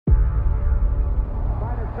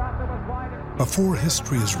Before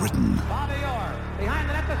history is written,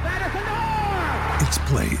 it's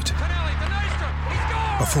played.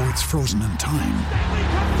 Before it's frozen in time,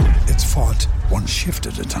 it's fought one shift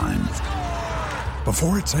at a time.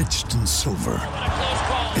 Before it's etched in silver,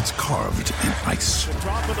 it's carved in ice.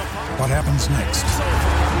 What happens next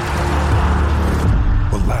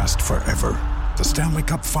will last forever. The Stanley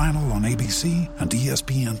Cup Final on ABC and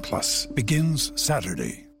ESPN Plus begins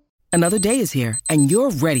Saturday. Another day is here, and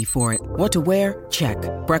you're ready for it. What to wear? Check.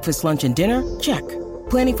 Breakfast, lunch, and dinner? Check.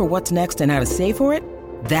 Planning for what's next and how to save for it?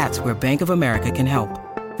 That's where Bank of America can help.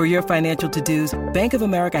 For your financial to-dos, Bank of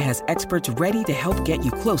America has experts ready to help get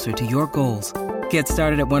you closer to your goals. Get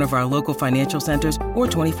started at one of our local financial centers or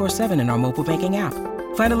 24/7 in our mobile banking app.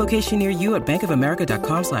 Find a location near you at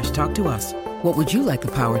bankofamerica.com/talktous. What would you like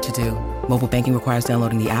the power to do? Mobile banking requires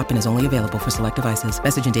downloading the app and is only available for select devices.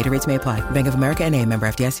 Message and data rates may apply. Bank of America N.A., member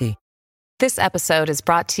FDIC. This episode is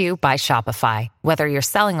brought to you by Shopify. Whether you're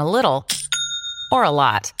selling a little or a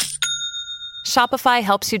lot, Shopify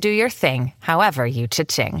helps you do your thing, however you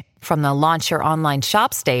cha-ching. From the launch your online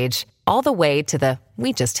shop stage, all the way to the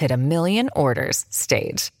we just hit 1 million orders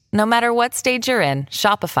stage. No matter what stage you're in,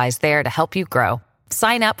 Shopify's there to help you grow.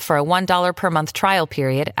 Sign up for a $1 per month trial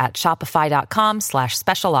period at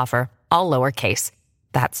shopify.com/special offer, all lowercase.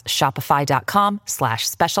 That's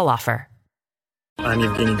shopify.com/special offer. I'm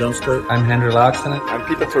Evgeny Donskoy. I'm Henry Laaksonen. I'm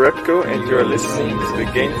Peter Torebko, and you're listening to the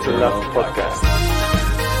Game to Love podcast.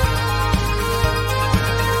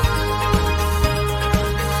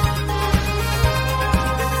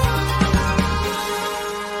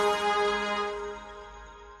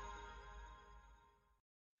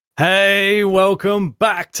 Hey, welcome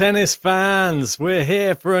back, tennis fans. We're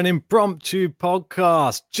here for an impromptu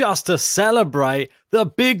podcast just to celebrate the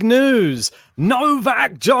big news.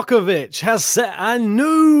 Novak Djokovic has set a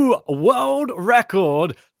new world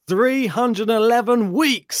record, 311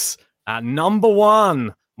 weeks at number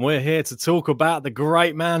one. We're here to talk about the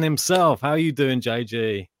great man himself. How are you doing,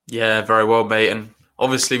 JG? Yeah, very well, mate. And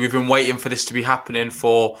obviously, we've been waiting for this to be happening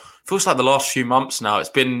for feels like the last few months now. It's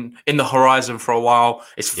been in the horizon for a while.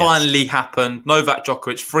 It's finally happened. Novak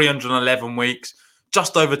Djokovic, 311 weeks,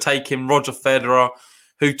 just overtaking Roger Federer,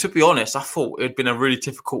 who, to be honest, I thought it had been a really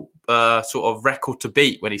difficult sort of record to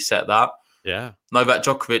beat when he set that. Yeah. Novak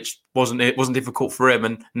Djokovic wasn't difficult for him.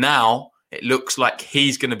 And now it looks like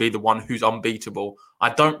he's going to be the one who's unbeatable.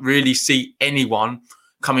 I don't really see anyone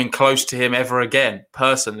coming close to him ever again,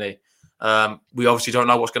 personally. We obviously don't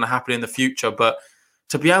know what's going to happen in the future, but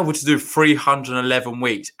to be able to do 311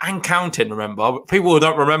 weeks and counting, remember, people who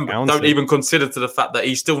don't remember don't even consider to the fact that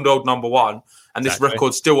he's still world number one and this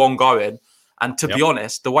record's still ongoing. And to be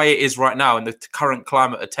honest, the way it is right now in the current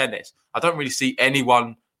climate of tennis, I don't really see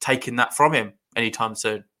anyone taking that from him anytime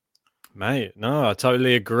soon. Mate, no, I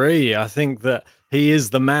totally agree. I think that he is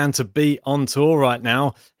the man to beat on tour right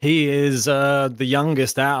now. He is the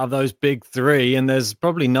youngest out of those big three, and there's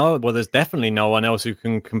definitely no one else who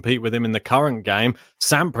can compete with him in the current game.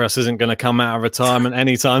 Sampras isn't going to come out of retirement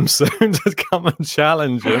anytime soon to come and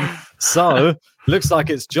challenge him. So, looks like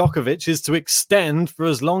it's Djokovic's to extend for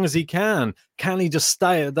as long as he can. Can he just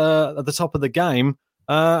stay at the top of the game?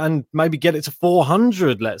 And maybe get it to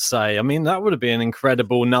 400, let's say. I mean, that would have been an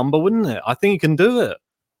incredible number, wouldn't it? I think he can do it.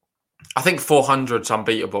 I think 400 is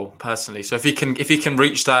unbeatable, personally. So if he can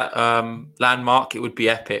reach that landmark, it would be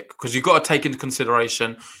epic. Because you've got to take into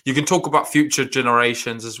consideration, you can talk about future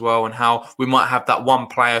generations as well, and how we might have that one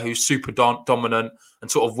player who's super dominant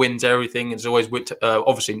and sort of wins everything. Is always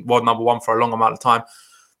obviously world number one for a long amount of time.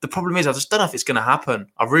 The problem is, I just don't know if it's going to happen.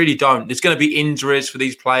 I really don't. There's going to be injuries for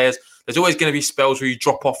these players. There's always going to be spells where you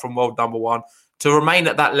drop off from world number one. To remain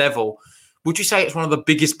at that level, would you say it's one of the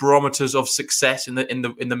biggest barometers of success in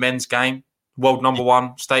the men's game, world number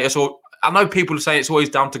one status? Or I know people say it's always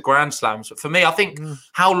down to Grand Slams, but for me, I think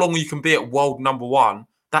how long you can be at world number one,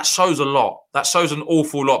 that shows a lot. That shows an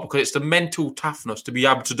awful lot, because it's the mental toughness to be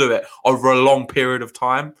able to do it over a long period of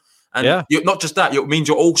time. And not just that, it means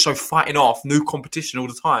you're also fighting off new competition all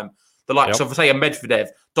the time. The likes of, say, a Medvedev,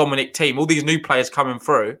 Dominic Thiem, all these new players coming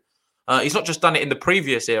through. He's not just done it in the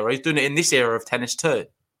previous era, he's doing it in this era of tennis too.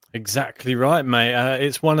 Exactly right, mate.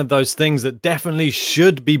 It's one of those things that definitely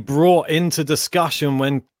should be brought into discussion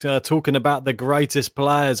when talking about the greatest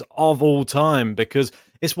players of all time, because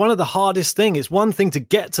it's one of the hardest things. It's one thing to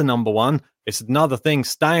get to number one. It's another thing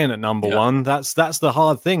staying at number one. That's the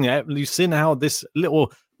hard thing. You've seen how this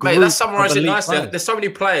little... Mate, that's summarised it nicely. There's so many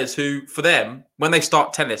players who, for them, when they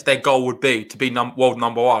start tennis, their goal would be to be world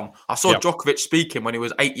number one. I saw Djokovic speaking when he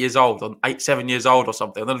was 7 years old or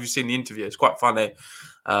something. I don't know if you've seen the interview. It's quite funny.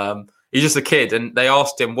 He's just a kid, and they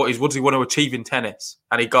asked him, what does he want to achieve in tennis?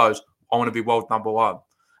 And he goes, I want to be world number one.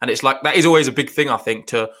 And it's like, that is always a big thing, I think,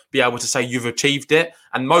 to be able to say you've achieved it.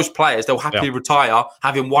 And most players, they'll happily retire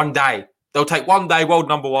having one day. They'll take one day world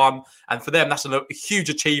number one. And for them, that's a huge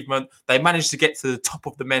achievement. They managed to get to the top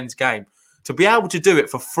of the men's game. To be able to do it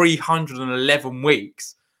for 311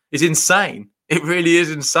 weeks is insane. It really is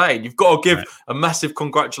insane. You've got to give a massive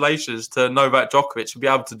congratulations to Novak Djokovic to be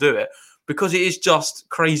able to do it, because it is just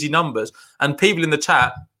crazy numbers. And people in the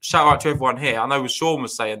chat, shout out to everyone here. I know what Sean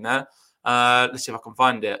was saying there. Let's see if I can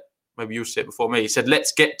find it. Maybe you'll see it before me. He said,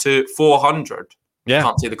 let's get to 400. Yeah.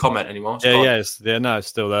 Can't see the comment anymore. It's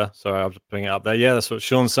still there. Sorry, I was putting it up there. Yeah, that's what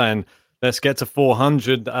Sean's saying. Let's get to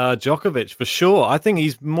 400 Djokovic for sure. I think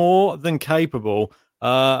he's more than capable.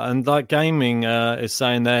 And like Gaming is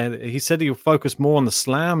saying there, he said he'll focus more on the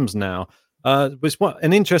slams now. It's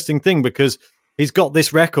an interesting thing, because he's got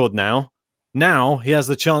this record now. Now he has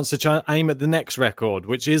the chance to try and aim at the next record,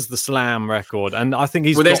 which is the slam record. And I think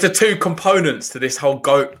there's the two components to this whole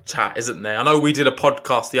GOAT chat, isn't there? I know we did a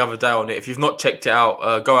podcast the other day on it. If you've not checked it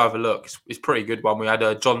out, go have a look. It's a pretty good one. We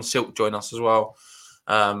had John Silk join us as well.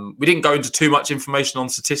 We didn't go into too much information on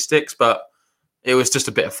statistics, but it was just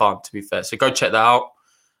a bit of fun, to be fair. So go check that out.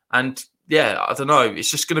 And yeah, I don't know.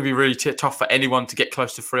 It's just going to be really tough for anyone to get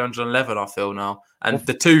close to 311, I feel now. And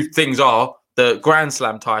the two things are the Grand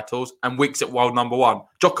Slam titles and weeks at world number one.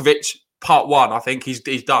 Djokovic, part one, I think he's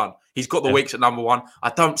done. He's got the weeks at number one. I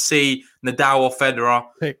don't see Nadal or Federer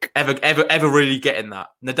ever really getting that.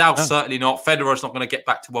 Nadal's certainly not. Federer's not going to get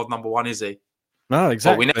back to world number one, is he? No,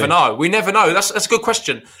 exactly. But we never know. We never know. That's a good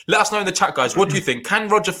question. Let us know in the chat, guys. What do you think? Can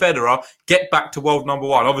Roger Federer get back to world number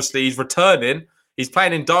one? Obviously, he's returning. He's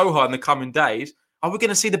playing in Doha in the coming days. Are we going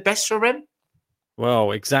to see the best from him?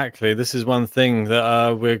 Well, exactly. This is one thing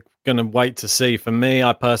that we're going to wait to see. For me,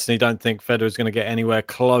 I personally don't think Federer is going to get anywhere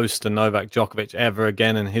close to Novak Djokovic ever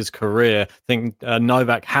again in his career. I think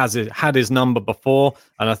Novak had his number before,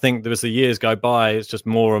 and I think as the years go by, it's just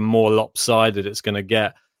more and more lopsided it's going to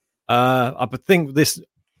get. I think this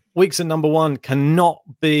weeks at number one cannot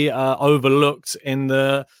be overlooked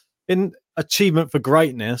in achievement for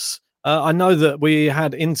greatness. I know that we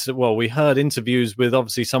heard interviews with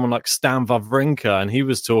obviously someone like Stan Wawrinka, and he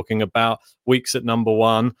was talking about weeks at number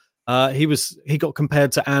one. He got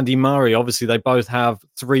compared to Andy Murray. Obviously, they both have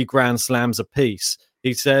 3 Grand Slams apiece.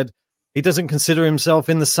 He said he doesn't consider himself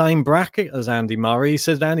in the same bracket as Andy Murray. He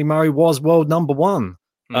said Andy Murray was world number one.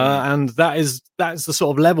 And that's the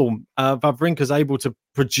sort of level Wawrinka's able to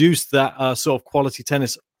produce that sort of quality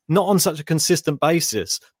tennis, not on such a consistent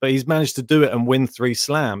basis, but he's managed to do it and win 3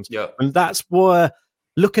 slams. Yeah. And that's where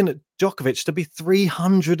looking at Djokovic to be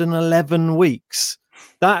 311 weeks,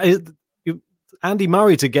 that is Andy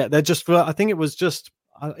Murray to get there just for, I think it was just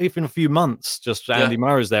even a few months, just Andy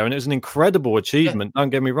Murray's there. And it was an incredible achievement.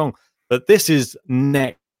 Don't get me wrong, but this is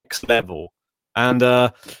next level. And,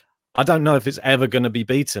 I don't know if it's ever going to be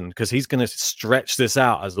beaten, because he's going to stretch this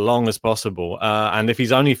out as long as possible. And if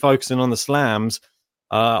he's only focusing on the slams,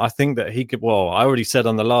 I think that he could, I already said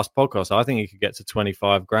on the last podcast, I think he could get to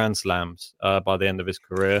 25 Grand Slams by the end of his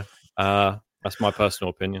career. That's my personal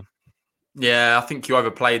opinion. Yeah, I think you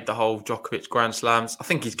overplayed the whole Djokovic Grand Slams. I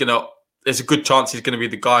think there's a good chance he's going to be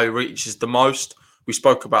the guy who reaches the most. We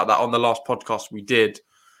spoke about that on the last podcast we did.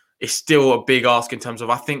 It's still a big ask in terms of,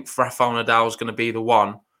 I think Rafael Nadal is going to be the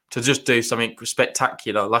one to just do something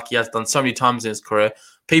spectacular like he has done so many times in his career.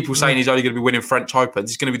 People saying he's only going to be winning French Opens.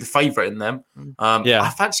 He's going to be the favourite in them. I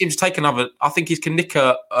fancy him to take another. I think he can nick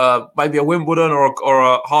maybe a Wimbledon or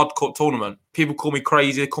a hard court tournament. People call me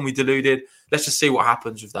crazy. They call me deluded. Let's just see what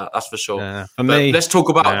happens with that. That's for sure. Yeah, let's not talk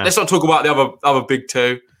about the other big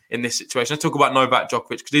two in this situation. Let's talk about Novak Djokovic,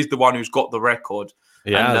 because he's the one who's got the record.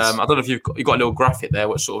 Yeah, and I don't know if you've got a little graphic there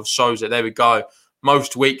which sort of shows it. There we go.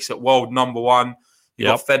 Most weeks at world number one. You've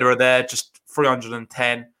got Federer there, just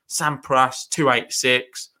 310. Sampras,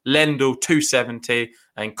 286. Lendl, 270.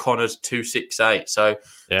 And Connors, 268. So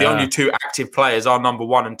the only 2 active players are number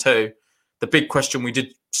 1 and 2. The big question we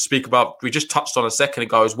did speak about, we just touched on a second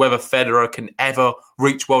ago, is whether Federer can ever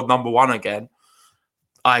reach world number 1 again.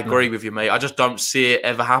 I agree with you, mate. I just don't see it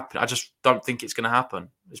ever happen. I just don't think it's going to happen.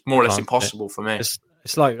 It's more or less impossible for me.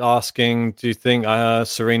 It's like asking, do you think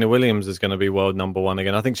Serena Williams is going to be world number 1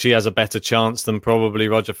 again? I think she has a better chance than probably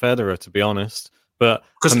Roger Federer, to be honest. But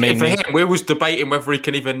because for him, we was debating whether he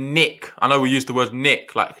can even nick. I know we used the word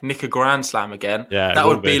nick, like nick a Grand Slam again. Yeah, that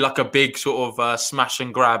would be like a big sort of smash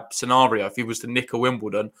and grab scenario if he was to nick a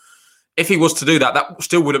Wimbledon. If he was to do that, that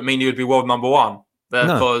still wouldn't mean he would be world number 1,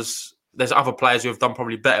 because there's other players who have done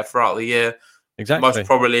probably better throughout the year. Exactly. Most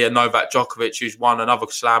probably a Novak Djokovic, who's won another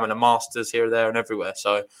slam and a Masters here, there, and everywhere.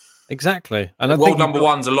 So Exactly. And The I world think number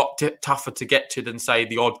one's a lot tougher to get to than, say,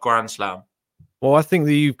 the odd Grand Slam. Well, I think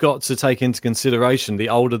that you've got to take into consideration the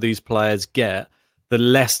older these players get, the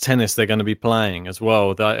less tennis they're going to be playing as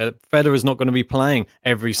well. Federer's not going to be playing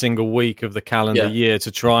every single week of the calendar year to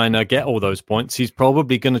try and get all those points. He's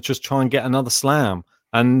probably going to just try and get another slam.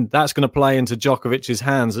 And that's going to play into Djokovic's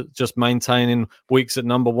hands at just maintaining weeks at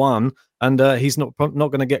number one. And he's not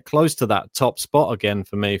going to get close to that top spot again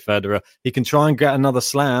for me, Federer. He can try and get another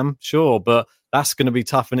slam, sure, but that's going to be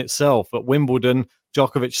tough in itself. At Wimbledon,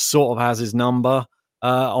 Djokovic sort of has his number.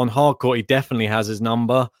 On hard court, he definitely has his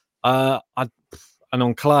number. And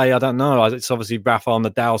on clay, I don't know. It's obviously Rafael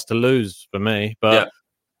Nadal's to lose for me. But,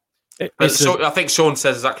 I think Sean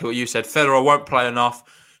says exactly what you said. Federer won't play enough.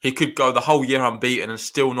 He could go the whole year unbeaten and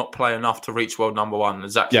still not play enough to reach world number one.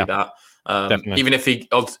 Exactly that. Even if he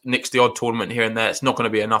nicks the odd tournament here and there, it's not going to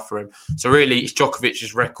be enough for him. So really, it's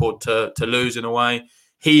Djokovic's record to lose in a way.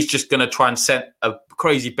 He's just going to try and set a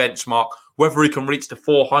crazy benchmark. Whether he can reach the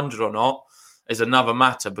 400 or not is another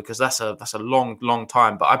matter, because that's a long, long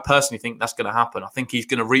time. But I personally think that's going to happen. I think he's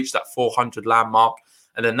going to reach that 400 landmark,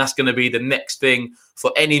 and then that's going to be the next thing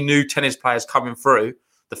for any new tennis players coming through.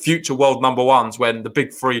 The future world number ones, when the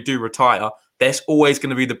big three do retire, there's always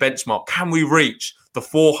going to be the benchmark. Can we reach the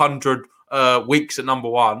 400 weeks at number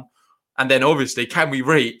one? And then obviously, can we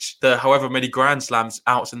reach the however many Grand Slams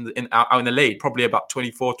out in the lead? Probably about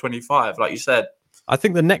 24, 25, like you said. I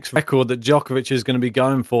think the next record that Djokovic is going to be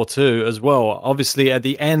going for too as well. Obviously, at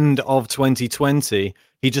the end of 2020,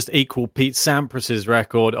 he just equaled Pete Sampras's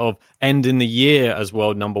record of ending the year as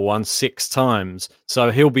world number one 6 times.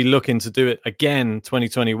 So he'll be looking to do it again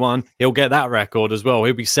 2021. He'll get that record as well.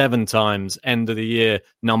 He'll be 7 times end of the year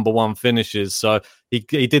number one finishes. So he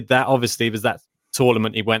did that. Obviously, it was that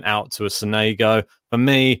tournament he went out to a Sonego. For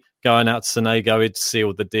me, going out to Sonego, he'd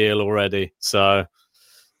sealed the deal already. So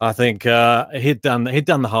I think he'd done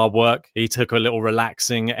the hard work. He took a little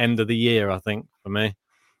relaxing end of the year, I think, for me.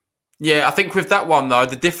 Yeah, I think with that one, though,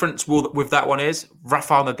 the difference with that one is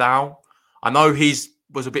Rafael Nadal. I know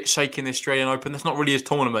was a bit shaky in the Australian Open. That's not really his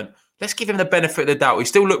tournament. Let's give him the benefit of the doubt. He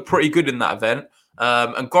still looked pretty good in that event.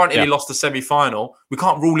 And granted, he lost the semi-final. We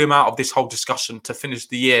can't rule him out of this whole discussion to finish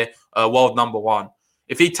the year world number one.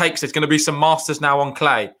 If he takes, there's going to be some Masters now on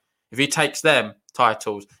clay. If he takes them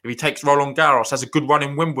titles, if he takes Roland Garros, has a good run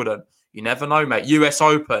in Wimbledon, you never know, mate. US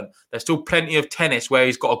Open, there's still plenty of tennis where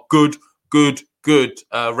he's got a good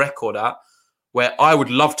record at, where I would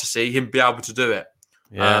love to see him be able to do it.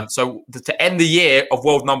 Yeah. So to end the year of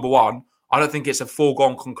world number one, I don't think it's a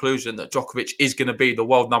foregone conclusion that Djokovic is going to be the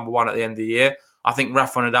world number one at the end of the year. I think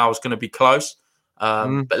Rafa Nadal is going to be close.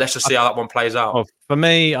 But let's just see how that one plays out. Well, for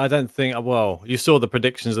me, I don't think... Well, you saw the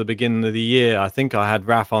predictions at the beginning of the year. I think I had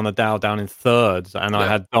Rafa Nadal down in third, and I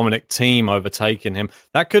had Dominic Thiem overtaking him.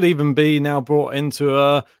 That could even be now brought into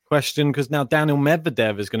a question, because now Daniel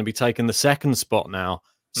Medvedev is going to be taking the second spot now.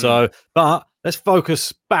 So, but let's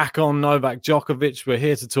focus back on Novak Djokovic. We're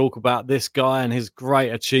here to talk about this guy and his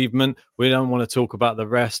great achievement. We don't want to talk about the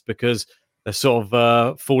rest because they're sort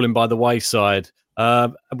of falling by the wayside.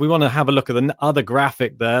 We want to have a look at the other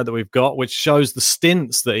graphic there that we've got, which shows the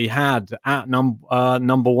stints that he had at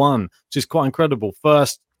number one, which is quite incredible.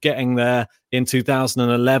 First getting there in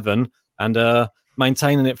 2011 and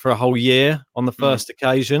maintaining it for a whole year on the first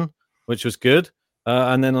occasion, which was good.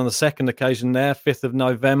 And then on the second occasion there, 5th of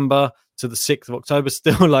November to the 6th of October,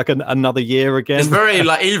 still like another year again. It's very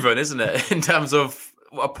even, isn't it? In terms of,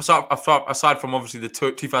 aside from obviously the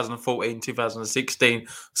 2014, 2016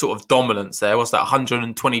 sort of dominance there, what's that,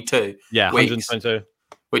 122? Yeah, weeks, 122.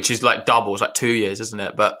 Which is like double, it's like 2 years, isn't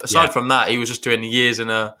it? But aside from that, he was just doing years in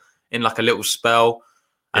like a little spell.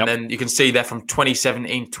 And then you can see there from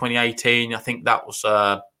 2017 to 2018, I think that was...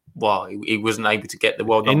 he wasn't able to get the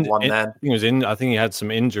world number one then. I think he had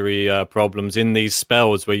some injury problems in these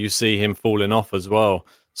spells where you see him falling off as well.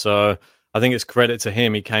 So I think it's credit to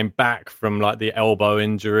him. He came back from like the elbow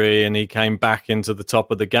injury and he came back into the top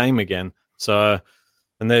of the game again. So,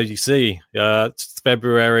 and there you see,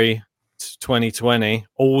 February 2020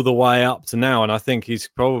 all the way up to now. And I think he's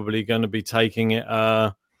probably going to be taking it.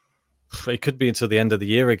 It could be until the end of the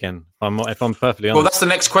year again, if I'm perfectly honest. Well, that's the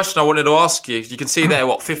next question I wanted to ask you. You can see there,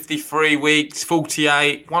 53 weeks,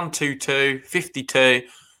 48, 122, 52,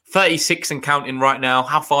 36 and counting right now.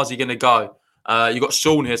 How far is he going to go? You got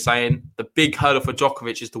Sean here saying the big hurdle for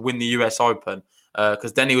Djokovic is to win the US Open,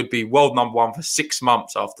 because then he would be world number one for 6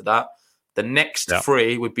 months after that. The next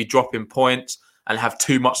 3 would be dropping points and have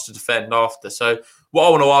too much to defend after. So what I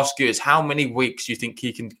want to ask you is how many weeks do you think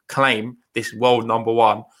he can claim this world number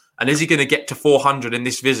one? And is he going to get to 400 in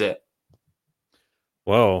this visit?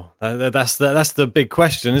 Well, that's the big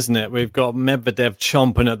question, isn't it? We've got Medvedev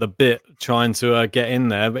chomping at the bit, trying to get in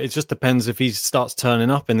there, but it just depends if he starts turning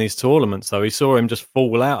up in these tournaments. Though we saw him just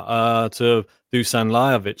fall out to Dusan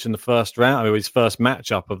Lajovic in the first round, or his first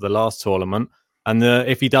matchup of the last tournament. And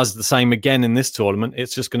if he does the same again in this tournament,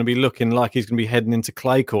 it's just going to be looking like he's going to be heading into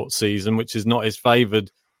clay court season, which is not his favoured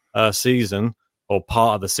season, or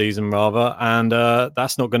part of the season rather, and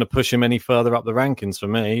that's not going to push him any further up the rankings for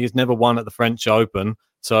me. He's never won at the French Open,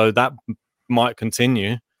 so that might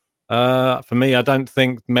continue. For me, I don't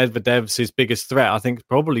think Medvedev's his biggest threat. I think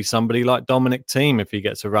probably somebody like Dominic Thiem if he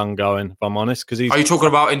gets a run going, if I'm honest. Because Are you talking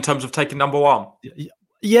about in terms of taking number one?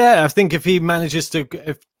 Yeah, I think if Thiem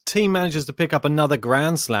manages to pick up another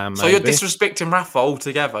Grand Slam, so you're disrespecting Rafa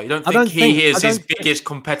altogether. You don't think he is his biggest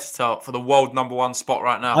competitor for the world number one spot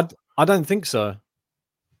right now? I don't think so.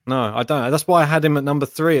 No, I don't. That's why I had him at number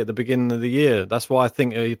 3 at the beginning of the year. That's why I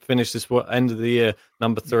think he finished this end of the year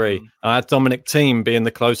number 3. I had Dominic Thiem being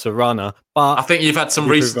the closer runner, but I think you've had some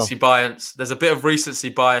recency bias. There's a bit of recency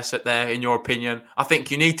bias at there, in your opinion. I think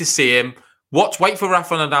you need to see him. Wait for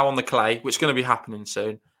Rafa Nadal on the clay, which is going to be happening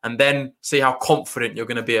soon, and then see how confident you're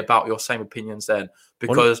going to be about your same opinions then.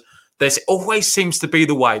 Because this always seems to be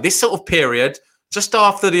the way. This sort of period, just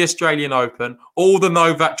after the Australian Open, all the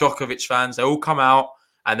Novak Djokovic fans, they all come out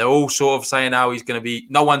and they're all sort of saying how he's going to be,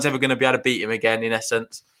 no one's ever going to be able to beat him again, in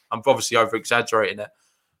essence. I'm obviously over-exaggerating it.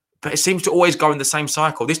 But it seems to always go in the same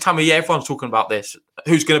cycle. This time of year, everyone's talking about this.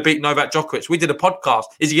 Who's going to beat Novak Djokovic? We did a podcast.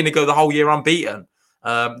 Is he going to go the whole year unbeaten?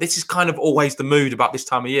 This is kind of always the mood about this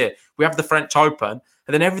time of year. We have the French Open,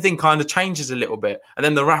 and then everything kind of changes a little bit. And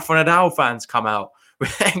then the Rafa Nadal fans come out.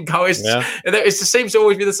 It seems to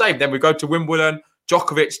always be the same. Then we go to Wimbledon.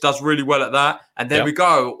 Djokovic does really well at that. And then we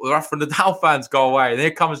go, the Rafa Nadal fans go away. And here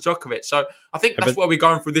comes Djokovic. So I think that's where we're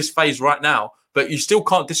going through this phase right now. But you still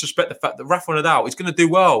can't disrespect the fact that Rafa Nadal is going to do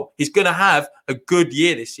well. He's going to have a good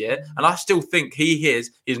year this year. And I still think he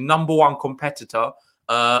is his number one competitor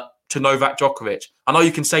to Novak Djokovic. I know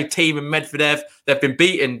you can say Thiem and Medvedev, they've been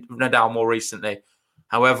beating Nadal more recently.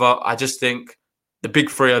 However, I just think the big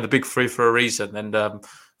three are the big three for a reason. And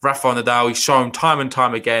Rafa Nadal, he's shown time and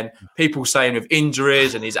time again, people saying with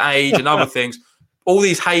injuries and his age and other things, all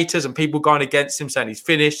these haters and people going against him saying he's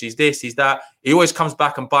finished, he's this, he's that. He always comes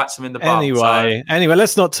back and bites them in the butt. Anyway,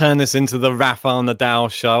 let's not turn this into the Rafa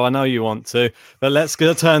Nadal show. I know you want to, but let's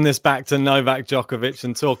turn this back to Novak Djokovic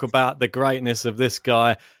and talk about the greatness of this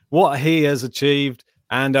guy, what he has achieved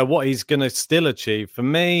and what he's going to still achieve. For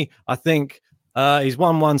me, I think he's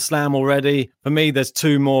won one slam already. For me, there's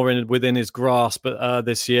 2 more within his grasp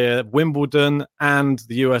this year, Wimbledon and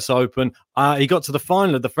the US Open. He got to the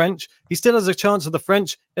final of the French. He still has a chance of the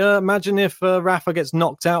French. Imagine if Rafa gets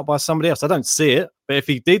knocked out by somebody else. I don't see it, but if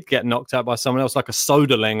he did get knocked out by someone else, like a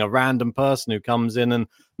Soderling, a random person who comes in and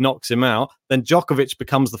knocks him out, then Djokovic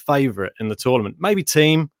becomes the favourite in the tournament. Maybe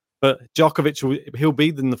Thiem, but Djokovic, he'll be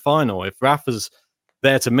in the final. If Rafa's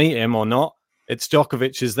there to meet him or not, it's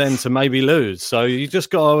Djokovic's then to maybe lose. So you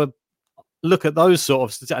just got to look at those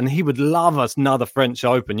sort of... And he would love another French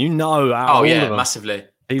Open. Massively.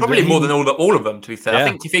 Probably more than all of them, to be fair. Yeah. I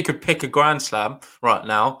think if he could pick a Grand Slam right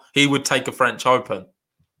now, he would take a French Open.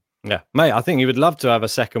 Yeah, mate, I think he would love to have a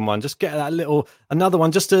second one. Just get another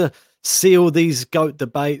one just to seal these GOAT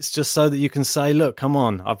debates, just so that you can say, look, come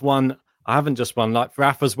on, I haven't just won. Like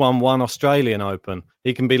Rafa's won one Australian Open.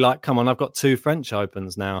 He can be like, come on, I've got 2 French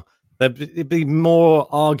Opens now. There'd be more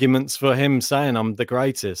arguments for him saying I'm the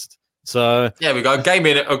greatest. So yeah, we go.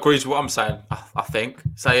 Gaming agrees with what I'm saying. I think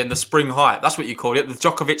saying the spring hype. That's what you call it, the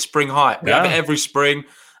Djokovic spring hype. We have it every spring.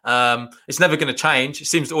 It's never going to change. It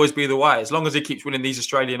seems to always be the way. As long as he keeps winning these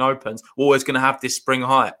Australian Opens, we're always going to have this spring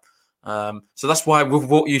hype. So that's why with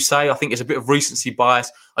what you say, I think it's a bit of recency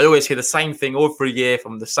bias. I always hear the same thing every year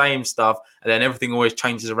from the same stuff, and then everything always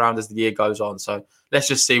changes around as the year goes on. So let's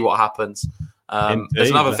just see what happens. There's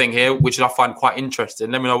another thing here, which I find quite interesting.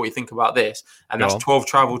 Let me know what you think about this. And that's 12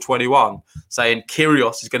 Travel 21 saying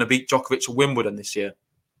Kyrgios is going to beat Djokovic at Wimbledon this year.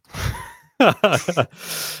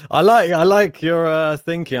 I like your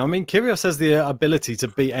thinking. I mean, Kyrgios has the ability to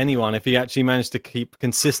beat anyone if he actually managed to keep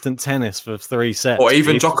consistent tennis for 3 sets. Or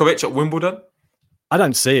even Djokovic at Wimbledon? I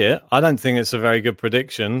don't see it. I don't think it's a very good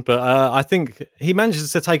prediction, but I think he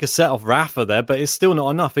manages to take a set off Rafa there, but it's still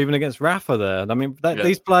not enough even against Rafa there. I mean,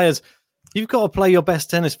 these players... You've got to play your best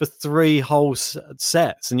tennis for 3 whole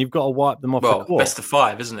sets, and you've got to wipe them off the court. Best of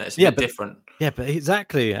 5, isn't it? It's a bit different. Yeah, but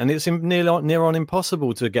exactly. And it's near on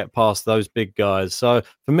impossible to get past those big guys. So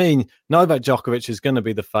for me, Novak Djokovic is going to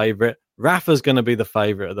be the favourite. Rafa's going to be the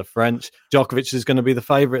favourite of the French. Djokovic is going to be the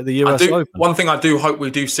favourite of the US Open. One thing I do hope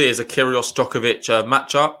we do see is a Kyrgios-Djokovic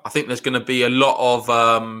matchup. I think there's going to be a lot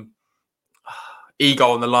of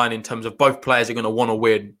ego on the line in terms of both players are going to want to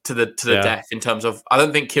win to the death. In terms of, I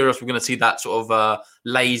don't think Kyrgios, we're going to see that sort of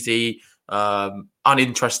lazy,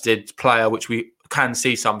 uninterested player, which we can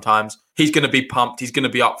see sometimes. He's going to be pumped. He's going to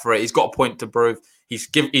be up for it. He's got a point to prove. He's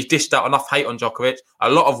dished out enough hate on Djokovic, a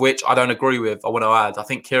lot of which I don't agree with, I want to add. I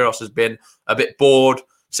think Kyrgios has been a bit bored,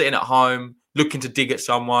 sitting at home, looking to dig at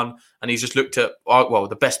someone, and he's just looked at,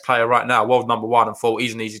 the best player right now, world number 1, and thought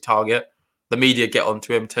he's an easy target. The media get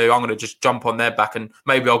onto him too. I'm going to just jump on their back, and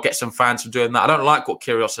maybe I'll get some fans from doing that. I don't like what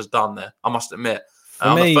Kyrgios has done there, I must admit.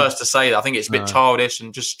 I'm the first to say that. I think it's a bit childish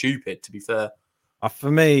and just stupid, to be fair. For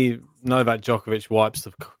me, Novak Djokovic wipes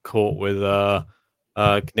the court with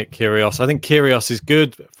Nick Kyrgios. I think Kyrgios is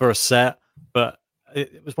good for a set, but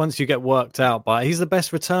it was once you get worked out by, he's the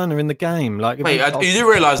best returner in the game. Like, wait, you do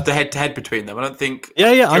realise the head-to-head between them? I don't think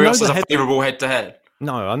Kyrgios I know has a favourable head-to-head.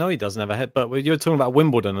 No, I know he doesn't have a head, but you're talking about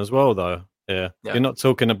Wimbledon as well, though. Yeah. You're not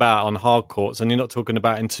talking about on hard courts, and you're not talking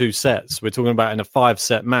about in 2 sets. We're talking about in a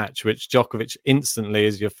 5-set match, which Djokovic instantly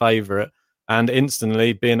is your favourite. And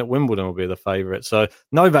instantly being at Wimbledon will be the favourite. So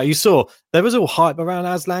Novak, you saw there was all hype around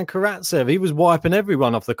Aslan Karatsev. He was wiping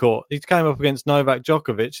everyone off the court. He came up against Novak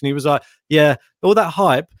Djokovic and he was like, yeah, all that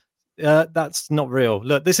hype, that's not real.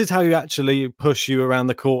 Look, this is how you actually push you around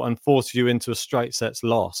the court and force you into a straight sets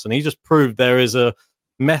loss. And he just proved there is a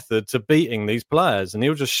method to beating these players, and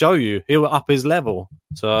he'll just show you. He'll up his level.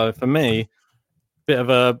 So for me,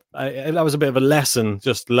 that was a bit of a lesson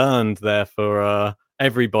just learned there for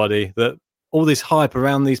everybody, that all this hype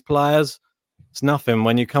around these players, it's nothing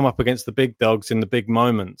when you come up against the big dogs in the big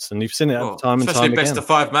moments. And you've seen it time and time again. Especially best of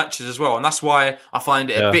 5 matches as well. And that's why I find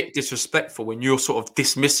it a bit disrespectful when you're sort of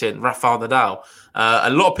dismissing Rafael Nadal. A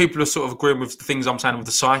lot of people are sort of agreeing with the things I'm saying with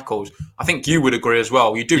the cycles. I think you would agree as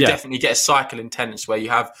well. You do definitely get a cycle in tennis where you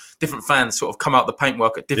have different fans sort of come out the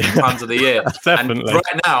paintwork at different times of the year. Definitely. And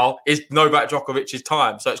right now is Novak Djokovic's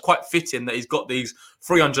time. So it's quite fitting that he's got these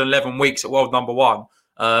 311 weeks at world number 1.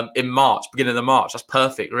 In March, beginning of March. That's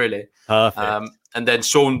perfect, really. Perfect. And then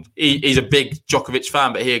Sean, he's a big Djokovic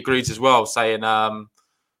fan, but he agrees as well, saying, let's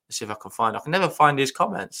see if I can find. I can never find his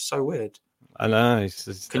comments. So weird. I know.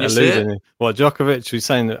 Can you see it? Well, Djokovic was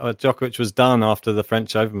saying that Djokovic was done after the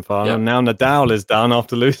French Open final, and now Nadal is done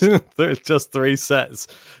after losing just 3 sets,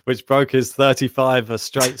 which broke his 35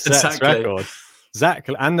 straight sets record.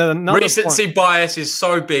 Exactly. And recency bias is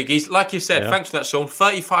so big. He's, like you said, thanks for that, Sean.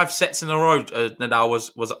 35 sets in a row, Nadal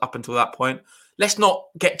was up until that point. Let's not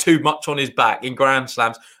get too much on his back in Grand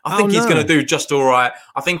Slams. I think he's going to do just all right.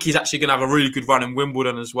 I think he's actually going to have a really good run in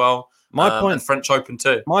Wimbledon as well. And French Open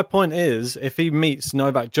too. My point is, if he meets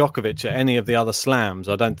Novak Djokovic at any of the other slams,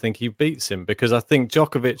 I don't think he beats him, because I think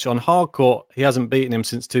Djokovic on hard court, he hasn't beaten him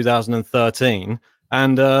since 2013.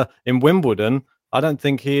 And in Wimbledon, I don't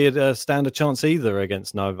think he'd stand a chance either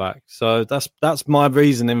against Novak. So that's my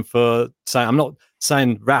reasoning for saying, I'm not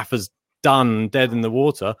saying Rafa's done, dead in the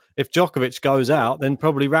water. If Djokovic goes out, then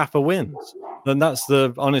probably Rafa wins. Then that's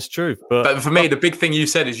the honest truth. But for me, the big thing you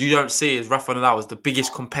said is you don't see as Rafa Nadal as the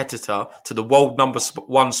biggest competitor to the world number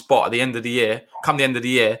 1 spot at the end of the year, come the end of the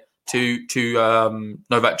year, to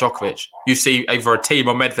Novak Djokovic. You see either a Thiem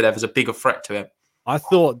or Medvedev as a bigger threat to him. I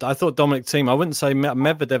thought Dominic Thiem. I wouldn't say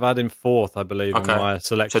Medvedev had him 4th, I believe, in my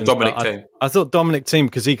selection. So Dominic Thiem. I thought Dominic Thiem,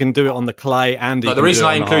 because he can do it on the clay and the reason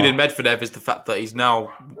I included Medvedev is the fact that he's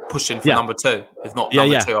now pushing for number 2, if not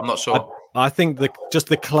number 2. I'm not sure. I think just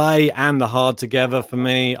the clay and the hard together for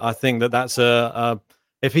me. I think that's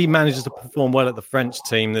if he manages to perform well at the French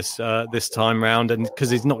team this time round, and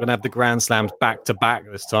because he's not going to have the Grand Slams back to back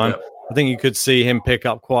this time, I think you could see him pick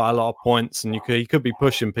up quite a lot of points, and he could be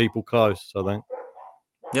pushing people close. I think.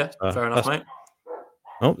 Yeah, fair enough, mate.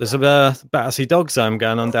 Oh, there's a Battersea Dog Zone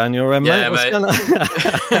going on down your end, mate. Mate.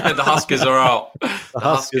 The Huskers are out. The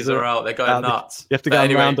Huskers are out. They're going nuts. You have to go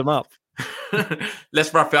and round them up.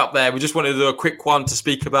 Let's wrap it up there. We just wanted to do a quick one to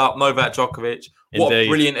speak about Novak Djokovic. What a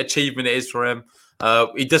brilliant achievement it is for him.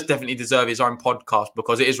 He does definitely deserve his own podcast,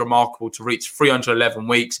 because it is remarkable to reach 311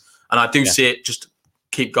 weeks. And I do see it just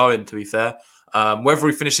keep going, to be fair. Whether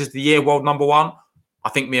he finishes the year world number 1, I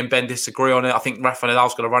think me and Ben disagree on it. I think Rafa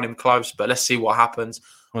Nadal's going to run him close, but let's see what happens.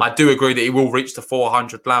 I do agree that he will reach the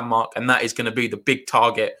 400 landmark, and that is going to be the big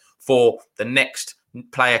target for the next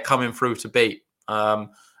player coming through to beat. And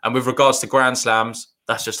with regards to Grand Slams,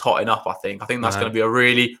 that's just hotting up, I think. I think that's going to be a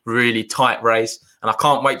really, really tight race, and I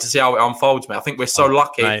can't wait to see how it unfolds, mate. I think we're so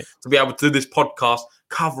lucky to be able to do this podcast,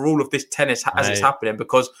 cover all of this tennis as it's happening,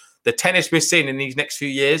 because the tennis we're seeing in these next few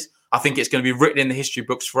years, I think it's going to be written in the history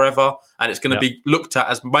books forever, and it's going to be looked at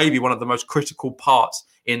as maybe one of the most critical parts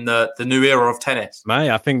in the new era of tennis. Mate,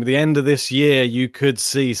 I think at the end of this year, you could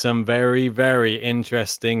see some very, very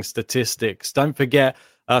interesting statistics. Don't forget,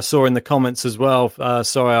 I saw in the comments as well,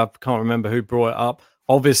 sorry, I can't remember who brought it up.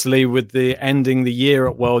 Obviously, with the ending the year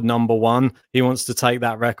at world number 1, he wants to take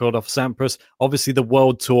that record off Sampras. Obviously, the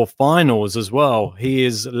World Tour finals as well. He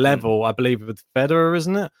is level, I believe, with Federer,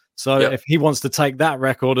 isn't it? So if he wants to take that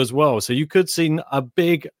record as well. So you could see a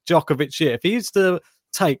big Djokovic year. If he used to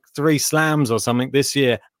take 3 slams or something this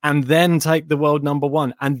year and then take the world number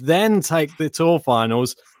 1 and then take the tour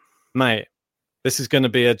finals, mate, this is going to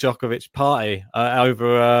be a Djokovic party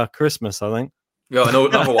over Christmas, I think. Yeah,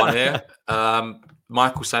 another one here.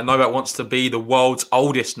 Michael saying No.1 wants to be the world's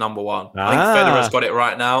oldest number 1. I think Federer's got it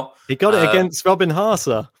right now. He got it against Robin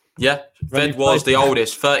Haase. Yeah, Fed was the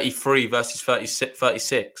oldest, 33 versus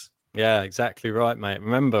 36. Yeah, exactly right, mate.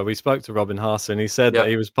 Remember, we spoke to Robin Haase and he said that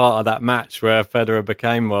he was part of that match where Federer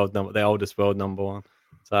became the oldest world number 1.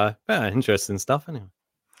 So, interesting stuff anyway.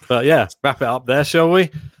 But yeah, wrap it up there, shall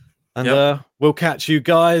we? And we'll catch you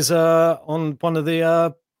guys on one of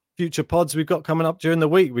the future pods we've got coming up during the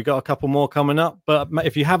week. We've got a couple more coming up. But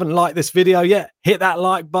if you haven't liked this video yet, hit that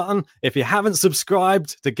like button. If you haven't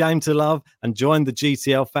subscribed to Game to Love and joined the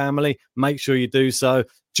GTL family, make sure you do so.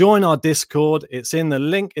 Join our Discord. It's in the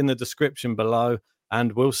link in the description below.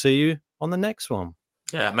 And we'll see you on the next one.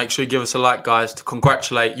 Yeah, make sure you give us a like, guys, to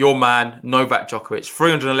congratulate your man, Novak Djokovic.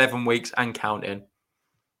 311 weeks and counting.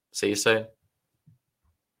 See you soon.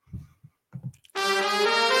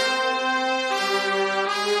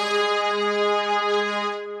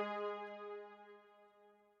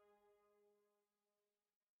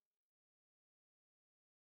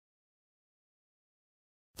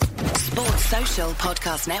 Sports Social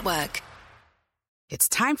Podcast Network. It's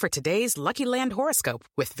time for today's Lucky Land horoscope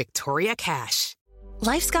with Victoria Cash.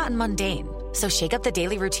 Life's gotten mundane, so shake up the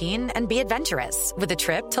daily routine and be adventurous with a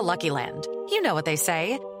trip to Lucky Land. You know what they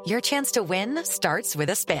say, your chance to win starts with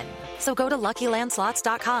a spin. So go to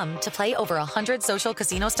LuckyLandSlots.com to play over 100 social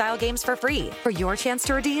casino-style games for free for your chance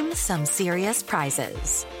to redeem some serious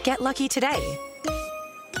prizes. Get lucky today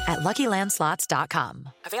at LuckyLandSlots.com.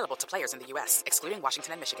 Available to players in the U.S., excluding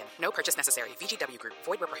Washington and Michigan. No purchase necessary. VGW Group.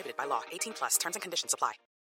 Void where prohibited by law. 18+. Terms and conditions apply.